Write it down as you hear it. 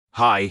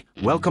Hi,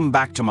 welcome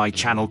back to my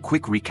channel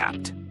Quick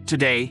Recapped.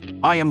 Today,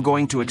 I am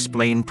going to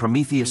explain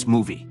Prometheus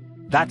movie.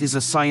 That is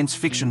a science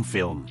fiction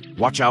film.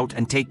 Watch out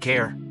and take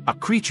care. A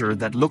creature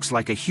that looks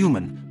like a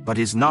human, but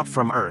is not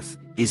from Earth,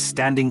 is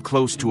standing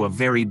close to a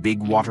very big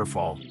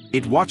waterfall.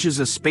 It watches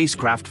a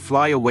spacecraft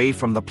fly away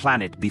from the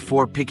planet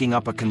before picking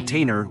up a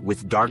container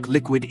with dark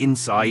liquid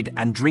inside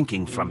and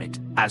drinking from it.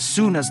 As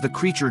soon as the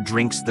creature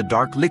drinks the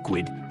dark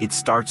liquid, it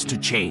starts to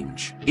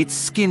change. Its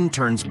skin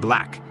turns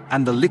black,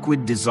 and the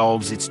liquid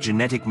dissolves its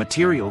genetic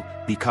material.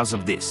 Because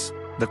of this,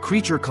 the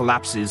creature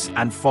collapses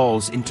and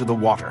falls into the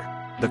water.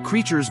 The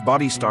creature's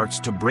body starts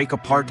to break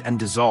apart and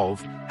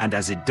dissolve, and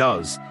as it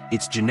does,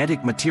 its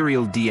genetic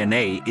material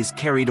DNA is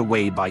carried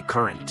away by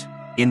current.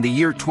 In the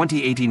year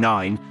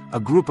 2089, a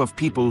group of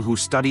people who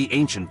study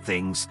ancient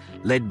things,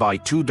 led by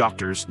two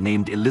doctors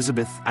named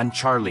Elizabeth and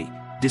Charlie,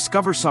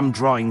 discover some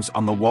drawings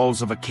on the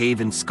walls of a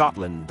cave in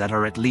Scotland that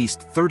are at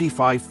least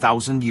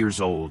 35,000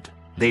 years old.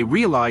 They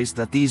realize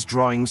that these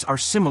drawings are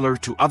similar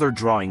to other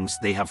drawings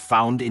they have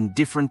found in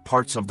different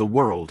parts of the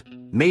world,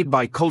 made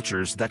by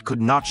cultures that could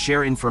not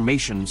share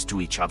information to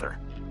each other.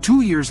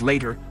 2 years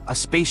later, a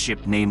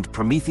spaceship named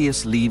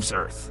Prometheus leaves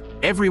Earth.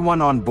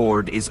 Everyone on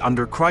board is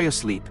under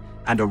cryosleep,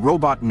 and a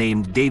robot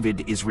named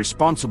David is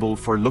responsible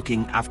for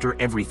looking after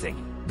everything.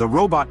 The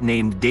robot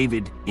named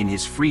David, in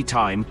his free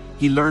time,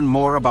 he learns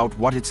more about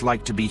what it's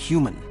like to be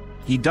human.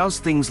 He does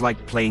things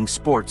like playing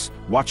sports,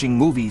 watching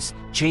movies,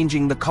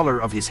 changing the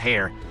color of his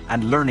hair,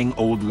 and learning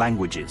old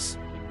languages.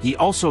 He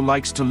also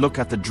likes to look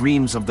at the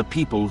dreams of the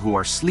people who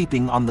are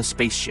sleeping on the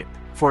spaceship.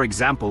 For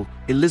example,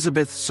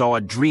 Elizabeth saw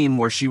a dream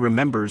where she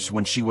remembers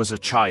when she was a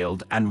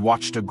child and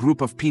watched a group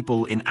of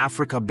people in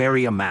Africa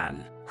bury a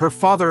man. Her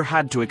father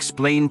had to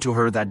explain to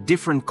her that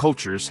different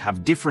cultures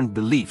have different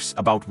beliefs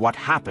about what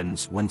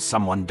happens when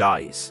someone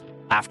dies.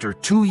 After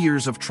 2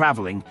 years of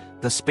traveling,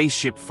 the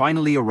spaceship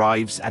finally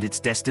arrives at its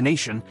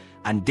destination,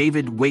 and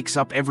David wakes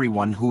up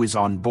everyone who is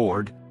on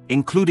board,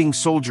 including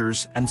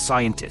soldiers and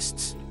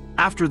scientists.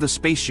 After the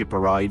spaceship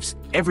arrives,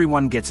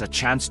 everyone gets a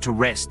chance to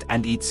rest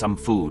and eat some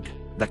food.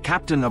 The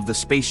captain of the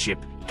spaceship,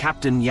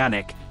 Captain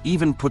Yannick,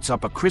 even puts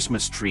up a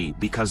Christmas tree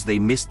because they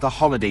missed the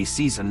holiday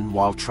season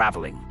while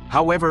traveling.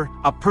 However,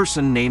 a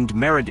person named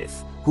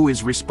Meredith, who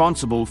is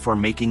responsible for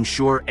making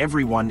sure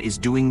everyone is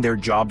doing their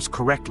jobs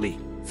correctly,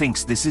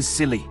 thinks this is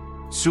silly.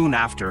 Soon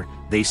after,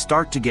 they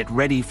start to get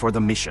ready for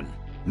the mission.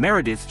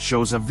 Meredith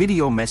shows a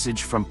video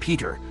message from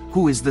Peter,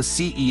 who is the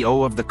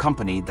CEO of the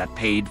company that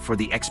paid for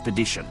the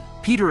expedition.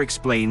 Peter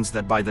explains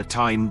that by the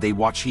time they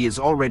watch he is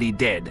already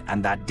dead,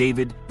 and that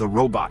David, the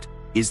robot,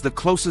 is the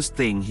closest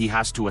thing he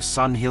has to a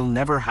son he'll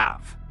never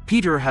have.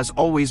 Peter has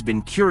always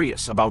been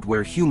curious about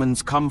where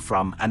humans come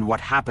from and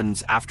what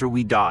happens after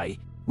we die,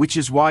 which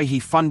is why he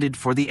funded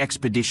for the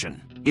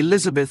expedition.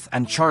 Elizabeth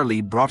and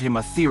Charlie brought him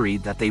a theory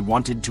that they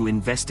wanted to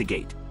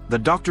investigate. The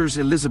doctors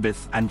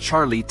Elizabeth and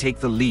Charlie take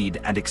the lead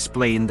and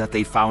explain that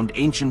they found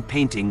ancient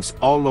paintings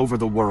all over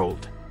the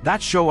world that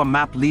show a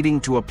map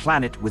leading to a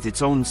planet with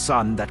its own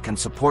sun that can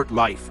support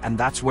life, and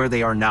that's where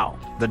they are now.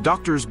 The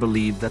doctors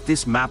believe that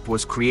this map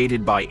was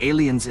created by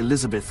aliens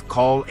Elizabeth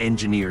call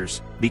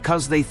engineers,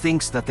 because they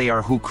thinks that they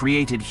are who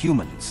created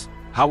humans.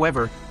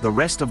 However, the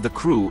rest of the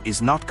crew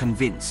is not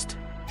convinced.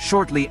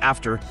 Shortly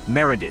after,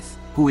 Meredith,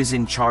 who is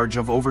in charge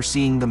of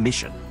overseeing the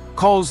mission,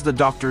 calls the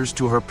doctors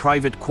to her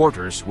private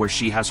quarters where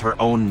she has her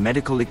own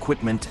medical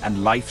equipment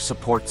and life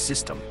support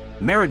system.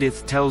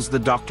 Meredith tells the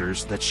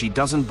doctors that she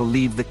doesn't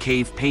believe the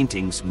cave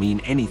paintings mean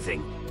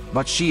anything,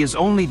 but she is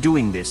only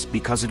doing this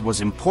because it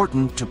was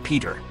important to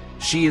Peter.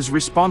 She is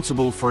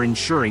responsible for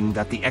ensuring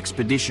that the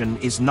expedition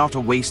is not a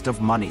waste of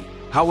money.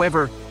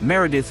 However,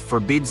 Meredith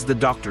forbids the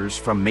doctors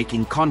from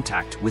making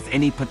contact with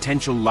any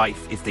potential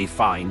life if they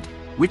find,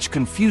 which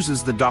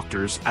confuses the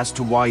doctors as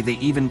to why they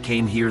even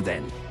came here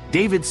then.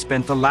 David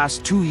spent the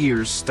last 2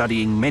 years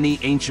studying many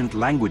ancient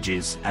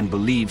languages and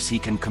believes he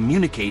can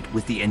communicate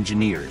with the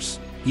engineers.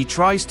 He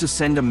tries to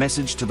send a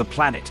message to the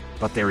planet,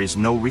 but there is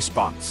no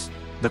response.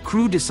 The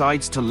crew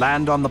decides to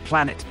land on the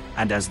planet,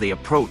 and as they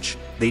approach,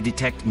 they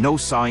detect no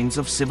signs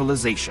of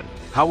civilization.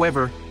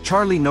 However,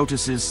 Charlie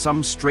notices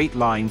some straight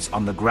lines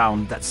on the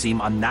ground that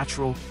seem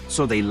unnatural,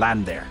 so they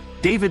land there.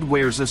 David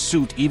wears a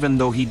suit even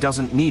though he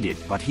doesn't need it,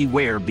 but he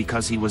wears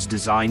because he was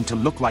designed to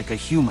look like a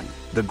human.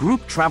 The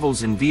group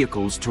travels in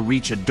vehicles to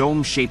reach a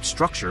dome-shaped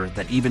structure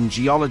that even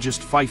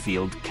geologist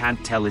Fifield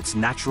can't tell it's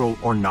natural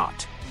or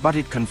not. But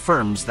it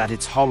confirms that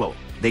it's hollow.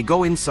 They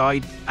go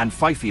inside, and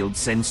Fifield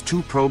sends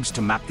 2 probes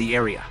to map the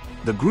area.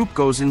 The group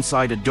goes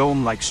inside a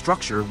dome-like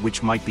structure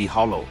which might be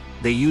hollow.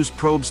 They use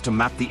probes to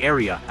map the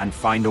area and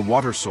find a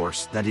water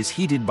source that is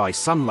heated by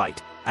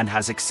sunlight and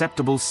has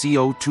acceptable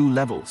CO2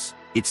 levels.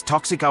 It's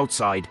toxic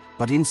outside,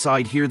 but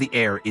inside here the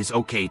air is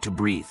okay to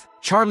breathe.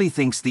 Charlie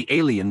thinks the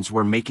aliens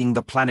were making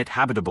the planet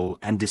habitable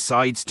and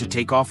decides to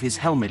take off his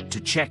helmet to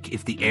check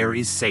if the air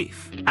is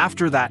safe.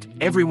 After that,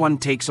 everyone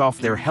takes off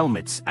their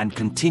helmets and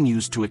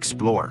continues to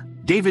explore.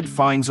 David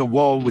finds a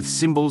wall with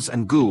symbols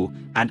and goo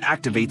and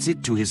activates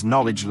it to his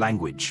knowledge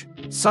language.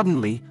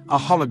 Suddenly, a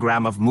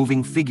hologram of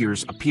moving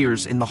figures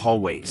appears in the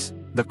hallways.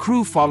 The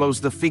crew follows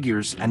the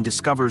figures and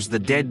discovers the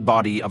dead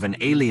body of an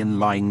alien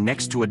lying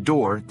next to a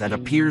door that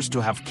appears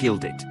to have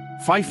killed it.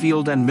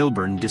 Fifield and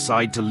Milburn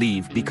decide to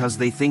leave because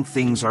they think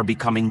things are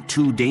becoming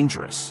too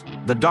dangerous.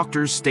 The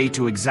doctors stay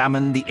to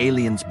examine the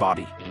alien's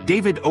body.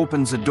 David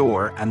opens a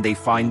door and they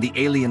find the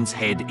alien's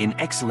head in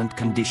excellent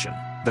condition.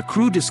 The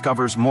crew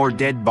discovers more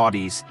dead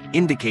bodies,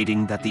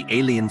 indicating that the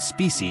alien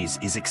species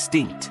is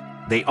extinct.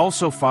 They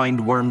also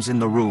find worms in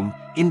the room,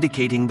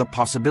 indicating the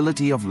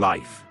possibility of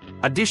life.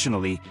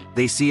 Additionally,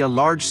 they see a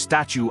large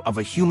statue of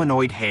a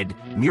humanoid head,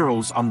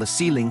 murals on the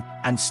ceiling,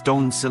 and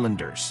stone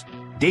cylinders.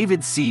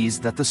 David sees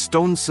that the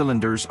stone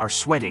cylinders are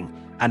sweating,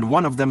 and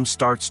one of them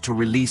starts to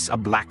release a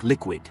black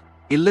liquid.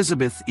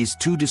 Elizabeth is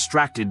too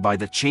distracted by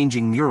the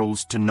changing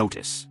murals to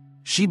notice.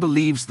 She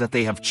believes that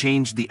they have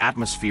changed the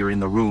atmosphere in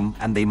the room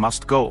and they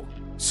must go.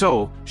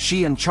 So,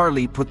 she and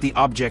Charlie put the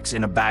objects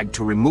in a bag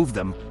to remove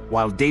them,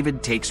 while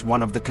David takes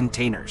one of the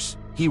containers.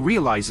 He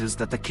realizes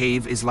that the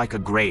cave is like a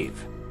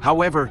grave.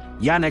 However,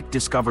 Yannick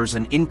discovers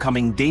an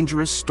incoming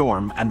dangerous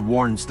storm and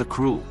warns the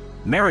crew.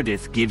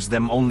 Meredith gives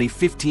them only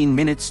 15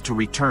 minutes to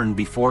return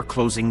before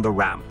closing the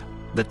ramp.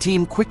 The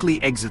team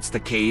quickly exits the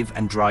cave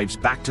and drives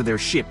back to their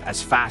ship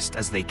as fast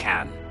as they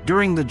can.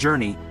 During the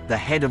journey, the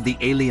head of the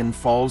alien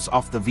falls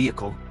off the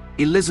vehicle.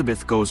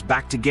 Elizabeth goes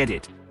back to get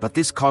it, but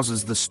this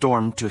causes the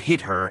storm to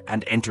hit her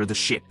and enter the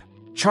ship.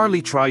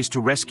 Charlie tries to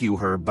rescue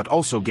her but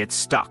also gets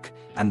stuck,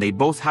 and they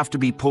both have to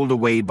be pulled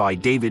away by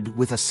David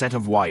with a set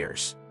of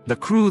wires. The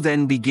crew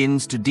then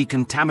begins to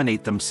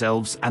decontaminate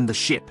themselves and the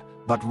ship,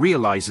 but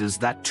realizes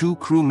that 2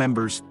 crew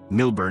members,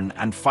 Milburn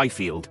and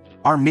Fifield,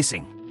 are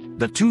missing.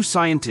 The 2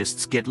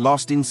 scientists get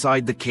lost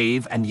inside the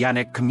cave and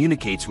Yannick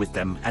communicates with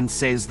them and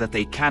says that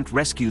they can't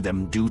rescue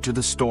them due to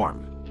the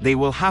storm. They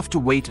will have to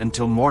wait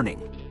until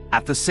morning.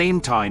 At the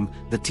same time,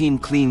 the team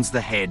cleans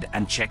the head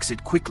and checks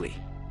it quickly.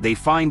 They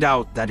find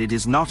out that it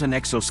is not an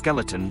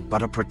exoskeleton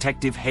but a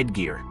protective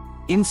headgear.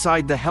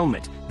 Inside the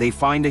helmet, they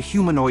find a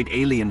humanoid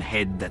alien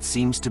head that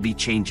seems to be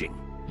changing.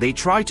 They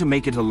try to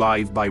make it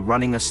alive by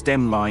running a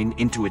stem line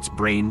into its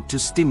brain to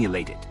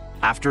stimulate it.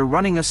 After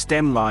running a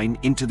stem line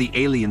into the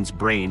alien's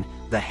brain,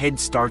 the head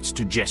starts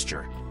to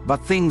gesture.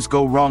 But things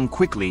go wrong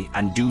quickly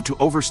and due to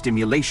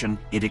overstimulation,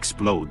 it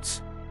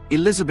explodes.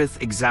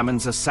 Elizabeth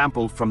examines a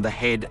sample from the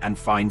head and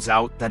finds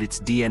out that its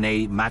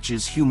DNA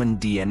matches human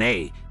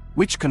DNA,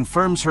 which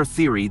confirms her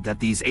theory that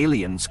these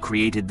aliens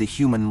created the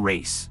human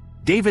race.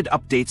 David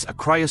updates a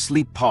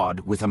cryosleep pod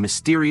with a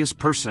mysterious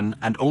person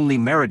and only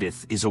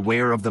Meredith is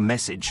aware of the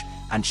message,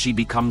 and she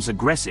becomes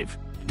aggressive,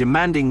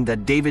 demanding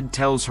that David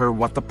tells her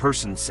what the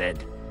person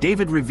said.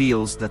 David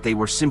reveals that they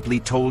were simply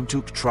told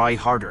to try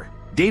harder.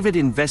 David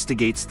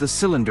investigates the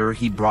cylinder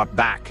he brought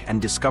back and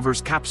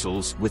discovers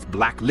capsules with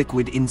black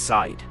liquid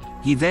inside.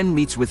 He then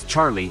meets with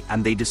Charlie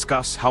and they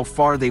discuss how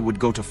far they would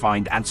go to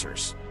find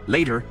answers.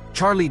 Later,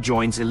 Charlie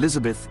joins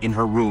Elizabeth in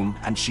her room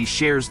and she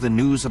shares the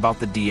news about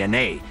the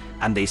DNA,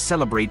 and they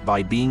celebrate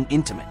by being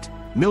intimate.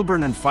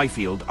 Milburn and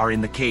Fifield are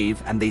in the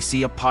cave and they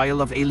see a pile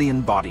of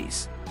alien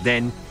bodies.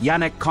 Then,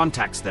 Yannick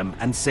contacts them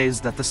and says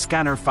that the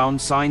scanner found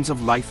signs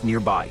of life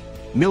nearby.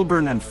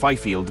 Milburn and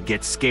Fifield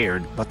get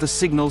scared, but the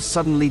signal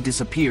suddenly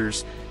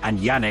disappears, and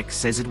Yannick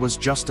says it was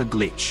just a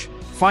glitch.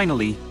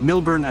 Finally,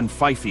 Milburn and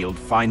Fifield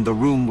find the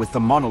room with the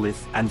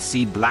monolith and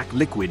see black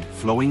liquid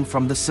flowing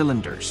from the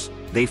cylinders.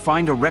 They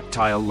find a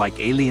reptile-like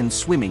alien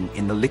swimming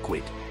in the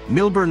liquid.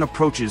 Milburn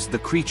approaches the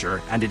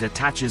creature and it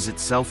attaches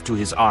itself to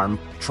his arm,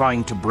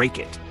 trying to break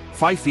it.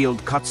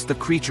 Fifield cuts the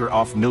creature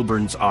off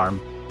Milburn's arm,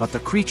 but the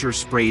creature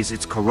sprays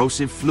its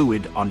corrosive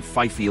fluid on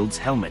Fifield's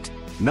helmet,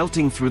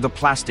 melting through the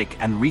plastic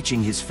and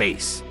reaching his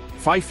face.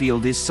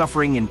 Fifield is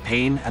suffering in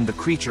pain and the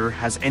creature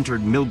has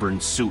entered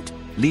Milburn's suit,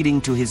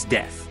 leading to his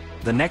death.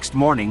 The next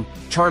morning,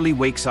 Charlie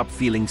wakes up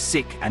feeling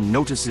sick and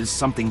notices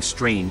something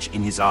strange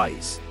in his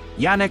eyes.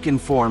 Yannick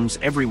informs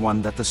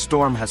everyone that the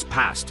storm has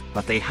passed,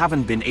 but they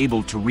haven't been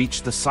able to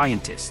reach the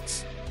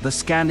scientists. The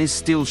scan is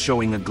still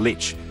showing a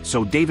glitch,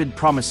 so David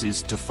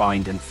promises to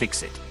find and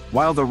fix it.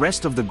 While the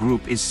rest of the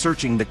group is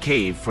searching the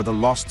cave for the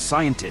lost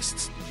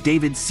scientists,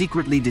 David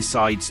secretly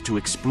decides to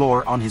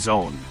explore on his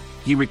own.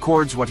 He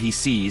records what he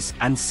sees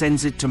and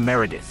sends it to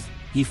Meredith.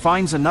 He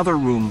finds another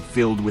room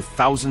filled with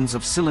thousands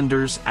of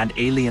cylinders and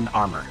alien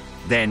armor.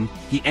 Then,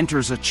 he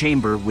enters a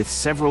chamber with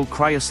several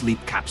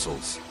cryosleep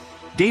capsules.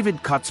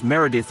 David cuts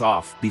Meredith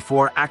off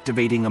before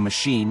activating a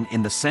machine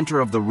in the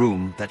center of the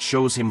room that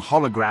shows him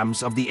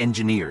holograms of the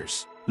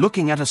engineers,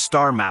 looking at a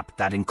star map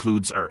that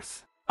includes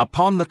Earth.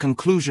 Upon the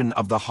conclusion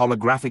of the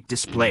holographic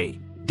display,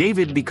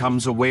 David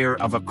becomes aware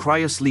of a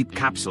cryosleep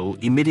capsule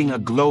emitting a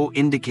glow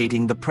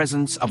indicating the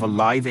presence of a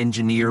live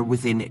engineer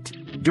within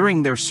it.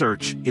 During their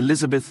search,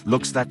 Elizabeth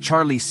looks that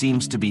Charlie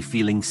seems to be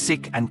feeling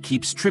sick and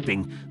keeps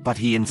tripping, but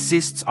he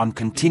insists on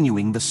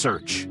continuing the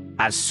search.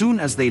 As soon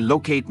as they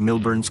locate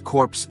Milburn's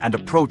corpse and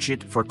approach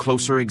it for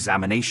closer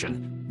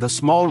examination, the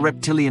small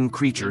reptilian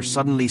creature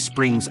suddenly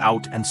springs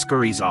out and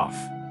scurries off.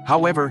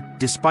 However,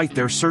 despite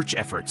their search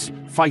efforts,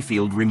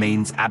 Fifield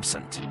remains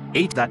absent.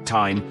 At that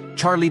time,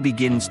 Charlie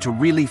begins to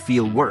really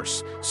feel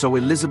worse, so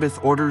Elizabeth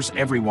orders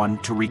everyone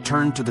to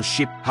return to the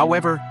ship.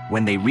 However,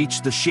 when they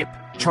reach the ship,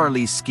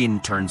 Charlie's skin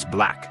turns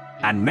black,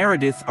 and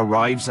Meredith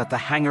arrives at the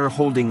hangar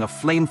holding a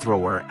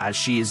flamethrower as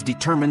she is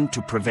determined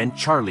to prevent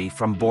Charlie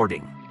from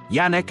boarding.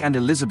 Yannick and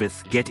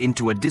Elizabeth get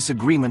into a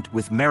disagreement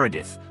with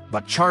Meredith,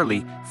 but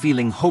Charlie,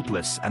 feeling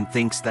hopeless and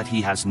thinks that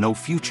he has no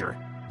future,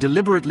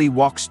 deliberately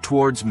walks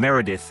towards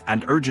Meredith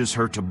and urges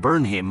her to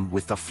burn him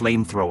with the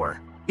flamethrower.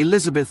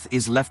 Elizabeth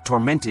is left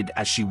tormented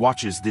as she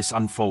watches this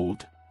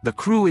unfold. The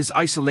crew is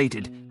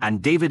isolated,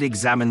 and David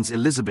examines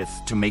Elizabeth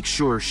to make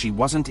sure she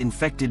wasn't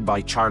infected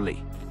by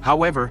Charlie.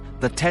 However,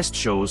 the test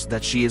shows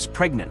that she is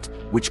pregnant,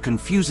 which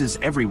confuses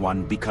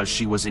everyone because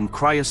she was in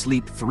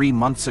cryosleep 3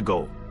 months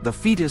ago. The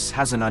fetus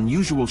has an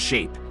unusual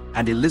shape,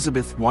 and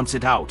Elizabeth wants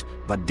it out,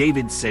 but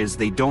David says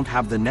they don't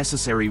have the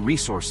necessary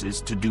resources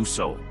to do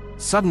so.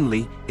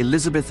 Suddenly,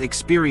 Elizabeth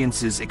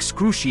experiences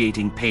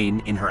excruciating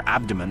pain in her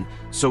abdomen,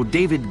 so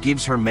David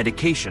gives her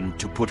medication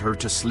to put her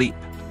to sleep.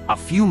 A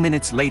few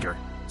minutes later,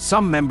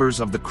 some members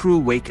of the crew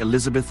wake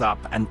Elizabeth up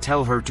and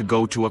tell her to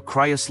go to a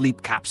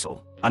cryosleep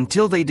capsule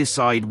until they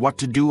decide what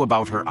to do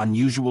about her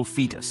unusual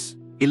fetus.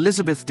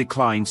 Elizabeth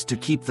declines to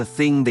keep the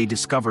thing they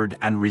discovered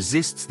and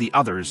resists the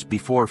others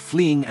before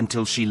fleeing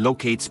until she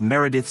locates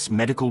Meredith's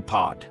medical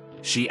pod.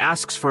 She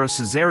asks for a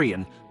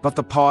cesarean, but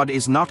the pod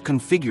is not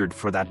configured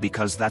for that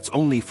because that's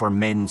only for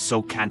men,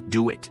 so can't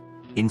do it.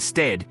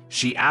 Instead,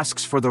 she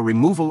asks for the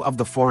removal of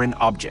the foreign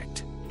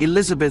object.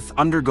 Elizabeth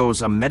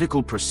undergoes a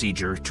medical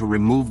procedure to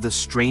remove the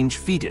strange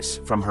fetus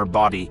from her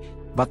body,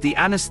 but the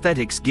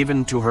anesthetics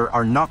given to her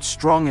are not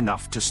strong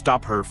enough to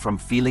stop her from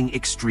feeling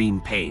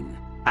extreme pain.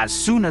 As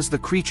soon as the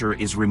creature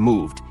is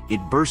removed,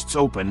 it bursts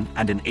open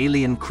and an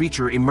alien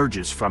creature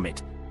emerges from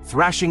it,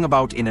 thrashing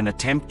about in an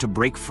attempt to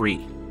break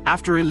free.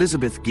 After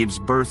Elizabeth gives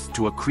birth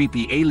to a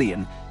creepy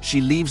alien,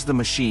 she leaves the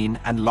machine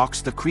and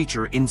locks the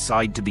creature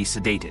inside to be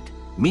sedated.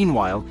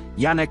 Meanwhile,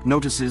 Yannick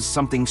notices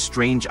something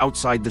strange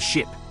outside the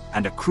ship,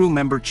 and a crew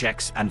member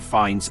checks and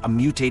finds a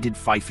mutated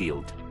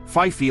Fifield.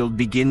 Fifield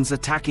begins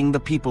attacking the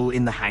people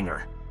in the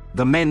hangar.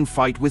 The men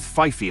fight with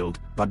Fifield,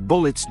 but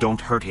bullets don't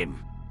hurt him,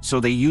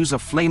 so they use a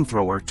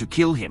flamethrower to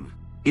kill him.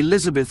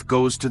 Elizabeth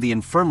goes to the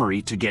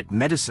infirmary to get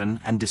medicine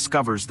and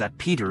discovers that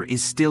Peter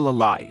is still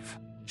alive.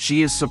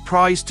 She is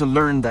surprised to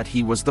learn that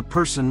he was the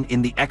person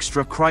in the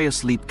extra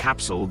cryosleep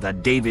capsule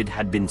that David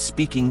had been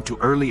speaking to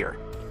earlier,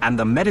 and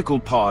the medical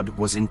pod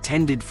was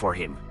intended for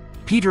him.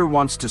 Peter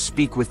wants to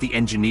speak with the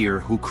engineer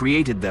who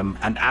created them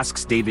and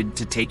asks David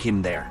to take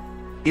him there.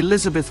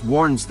 Elizabeth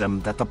warns them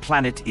that the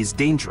planet is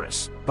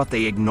dangerous, but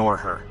they ignore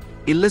her.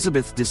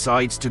 Elizabeth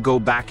decides to go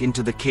back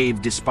into the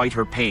cave despite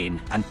her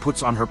pain and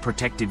puts on her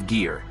protective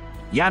gear.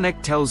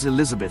 Yannick tells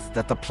Elizabeth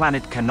that the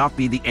planet cannot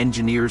be the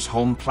engineer's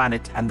home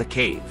planet, and the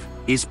cave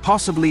is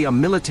possibly a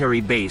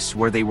military base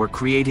where they were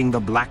creating the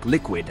black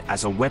liquid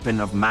as a weapon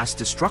of mass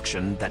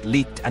destruction that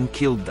leaked and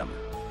killed them.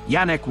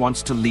 Yannick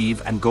wants to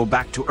leave and go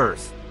back to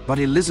Earth, but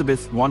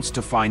Elizabeth wants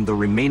to find the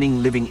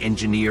remaining living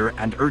engineer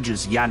and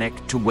urges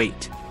Yannick to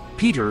wait.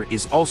 Peter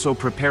is also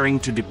preparing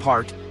to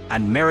depart,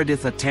 and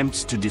Meredith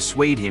attempts to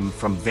dissuade him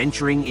from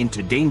venturing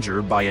into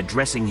danger by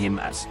addressing him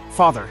as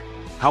Father.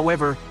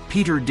 However,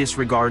 Peter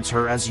disregards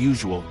her as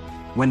usual.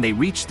 When they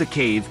reach the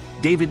cave,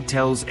 David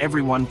tells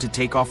everyone to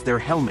take off their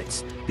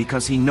helmets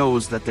because he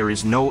knows that there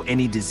is no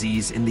any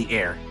disease in the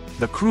air.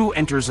 The crew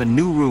enters a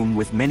new room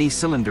with many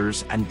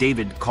cylinders, and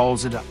David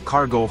calls it a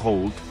cargo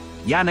hold.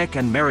 Yannick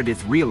and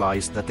Meredith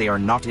realize that they are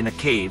not in a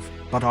cave,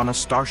 but on a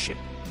starship.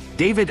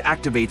 David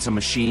activates a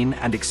machine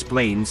and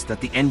explains that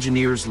the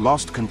engineers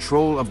lost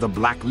control of the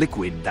black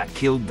liquid that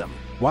killed them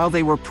while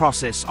they were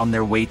processed on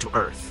their way to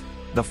Earth.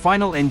 The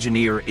final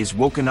engineer is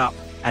woken up,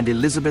 and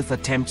Elizabeth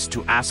attempts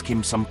to ask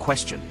him some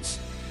questions.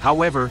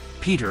 However,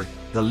 Peter,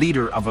 the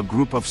leader of a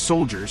group of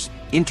soldiers,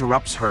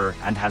 interrupts her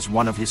and has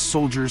one of his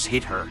soldiers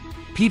hit her.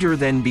 Peter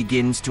then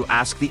begins to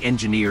ask the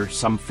engineer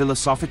some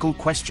philosophical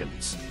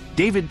questions.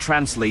 David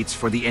translates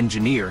for the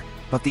engineer,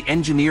 but the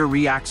engineer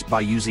reacts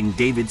by using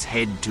David's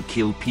head to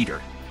kill Peter.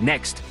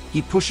 Next,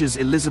 he pushes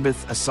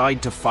Elizabeth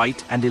aside to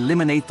fight and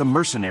eliminate the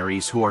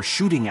mercenaries who are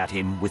shooting at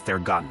him with their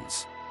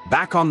guns.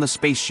 Back on the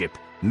spaceship,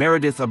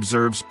 Meredith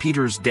observes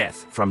Peter's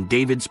death from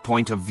David's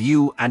point of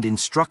view and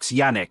instructs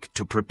Yannick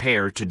to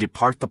prepare to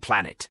depart the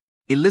planet.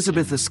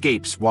 Elizabeth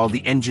escapes while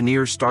the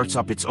engineer starts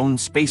up its own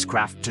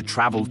spacecraft to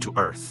travel to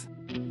Earth.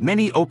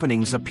 Many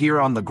openings appear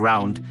on the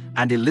ground,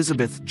 and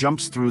Elizabeth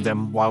jumps through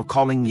them while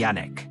calling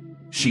Yannick.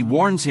 She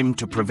warns him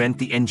to prevent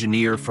the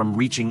engineer from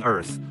reaching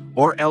Earth,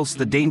 or else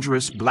the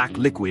dangerous black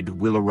liquid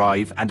will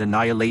arrive and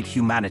annihilate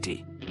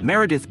humanity.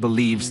 Meredith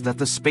believes that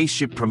the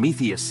spaceship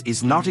Prometheus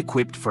is not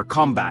equipped for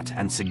combat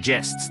and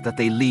suggests that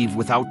they leave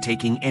without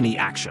taking any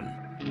action.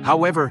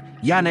 However,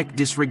 Yannick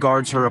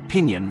disregards her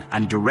opinion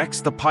and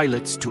directs the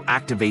pilots to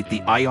activate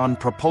the ion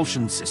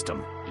propulsion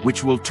system,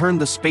 which will turn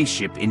the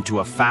spaceship into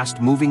a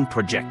fast-moving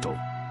projectile.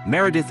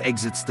 Meredith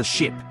exits the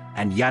ship,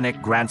 and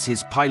Yannick grants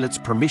his pilots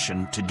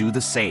permission to do the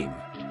same.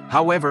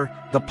 However,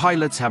 the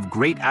pilots have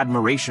great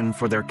admiration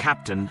for their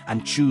captain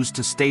and choose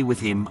to stay with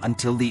him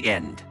until the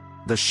end.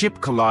 The ship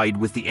collide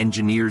with the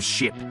engineer's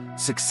ship,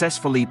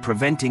 successfully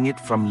preventing it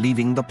from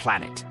leaving the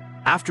planet.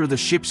 After the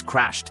ships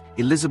crashed,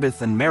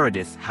 Elizabeth and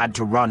Meredith had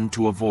to run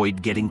to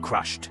avoid getting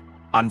crushed.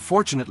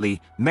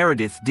 Unfortunately,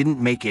 Meredith didn't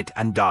make it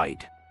and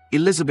died.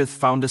 Elizabeth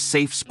found a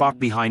safe spot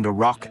behind a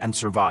rock and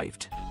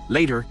survived.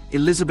 Later,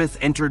 Elizabeth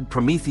entered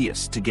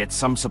Prometheus to get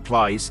some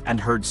supplies and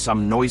heard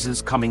some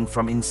noises coming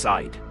from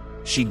inside.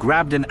 She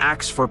grabbed an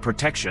axe for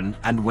protection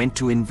and went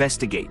to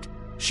investigate.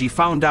 She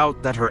found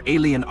out that her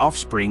alien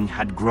offspring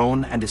had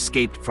grown and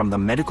escaped from the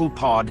medical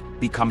pod,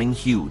 becoming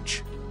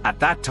huge. At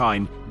that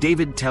time,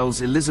 David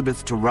tells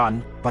Elizabeth to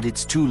run, but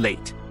it's too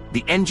late.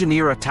 The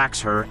engineer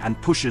attacks her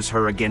and pushes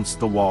her against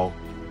the wall.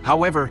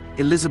 However,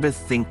 Elizabeth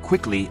thinks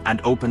quickly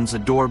and opens a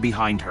door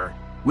behind her,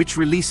 which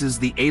releases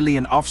the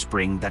alien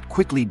offspring that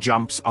quickly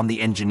jumps on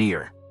the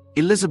engineer.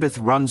 Elizabeth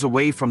runs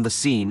away from the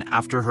scene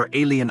after her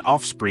alien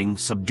offspring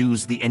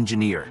subdues the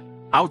engineer.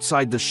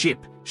 Outside the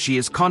ship, she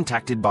is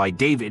contacted by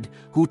David,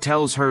 who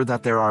tells her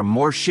that there are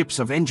more ships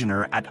of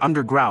engineer at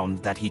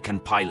underground that he can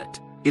pilot.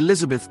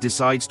 Elizabeth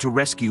decides to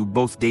rescue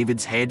both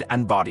David's head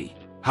and body.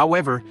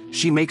 However,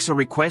 she makes a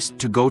request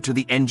to go to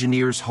the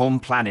engineer's home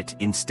planet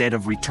instead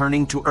of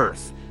returning to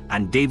Earth,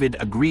 and David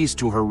agrees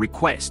to her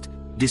request,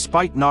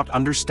 despite not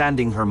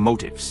understanding her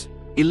motives.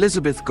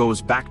 Elizabeth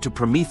goes back to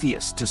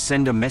Prometheus to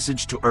send a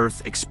message to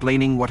Earth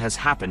explaining what has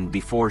happened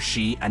before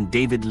she and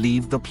David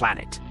leave the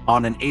planet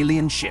on an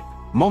alien ship.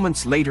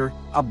 Moments later,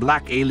 a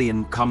black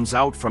alien comes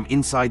out from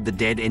inside the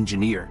dead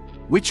engineer,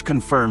 which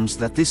confirms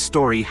that this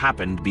story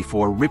happened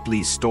before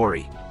Ripley's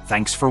story.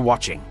 Thanks for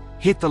watching.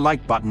 Hit the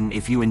like button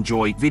if you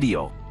enjoyed the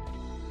video.